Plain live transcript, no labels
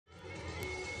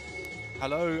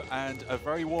Hello and a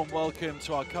very warm welcome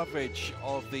to our coverage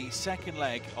of the second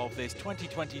leg of this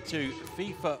 2022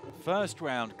 FIFA first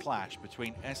round clash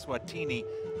between Eswatini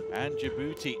and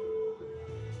Djibouti.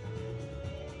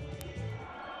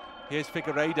 Here's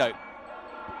Figueiredo.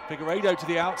 Figueiredo to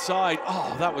the outside.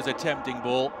 Oh, that was a tempting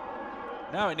ball.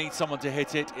 Now it needs someone to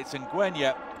hit it. It's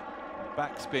Nguenya.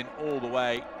 Backspin all the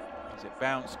way as it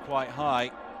bounced quite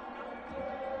high.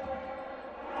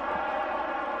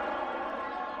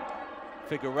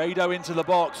 Figueiredo into the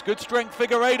box. Good strength,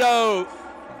 Figueiredo.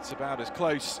 It's about as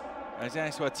close as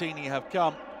Eswatini have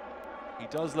come. He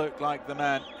does look like the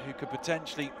man who could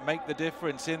potentially make the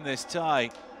difference in this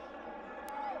tie.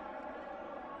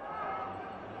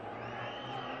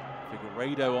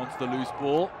 Figueiredo onto the loose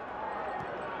ball.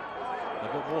 A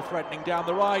bit more threatening down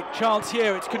the right. Chance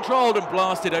here. It's controlled and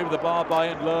blasted over the bar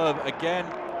by Love. Again,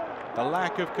 the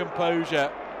lack of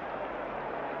composure.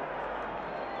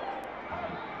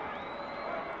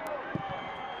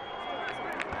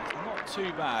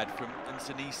 Too bad from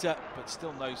Nsanisa, but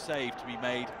still no save to be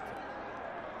made.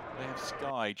 They have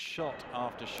skied shot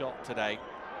after shot today.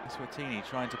 Eswatini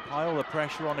trying to pile the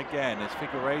pressure on again as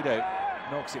Figueiredo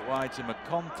knocks it wide to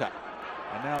Makonta.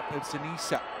 And now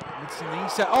Nsanisa.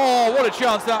 Oh, what a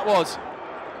chance that was!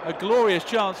 A glorious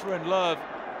chance for Love.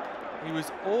 He was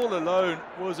all alone,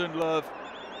 was Love,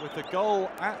 with the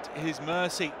goal at his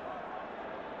mercy.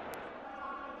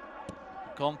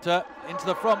 Makonta into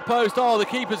the front post. Oh, the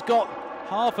keeper's got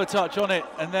half a touch on it,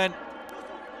 and then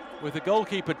with the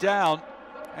goalkeeper down,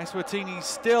 Eswatini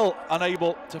still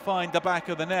unable to find the back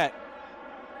of the net.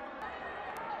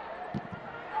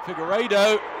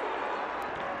 Figueiredo,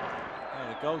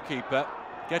 the goalkeeper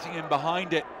getting in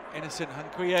behind it, Innocent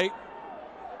Hankriye.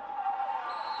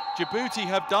 Djibouti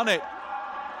have done it.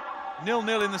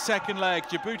 0-0 in the second leg.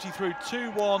 Djibouti through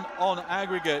 2-1 on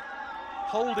aggregate,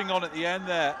 holding on at the end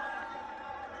there.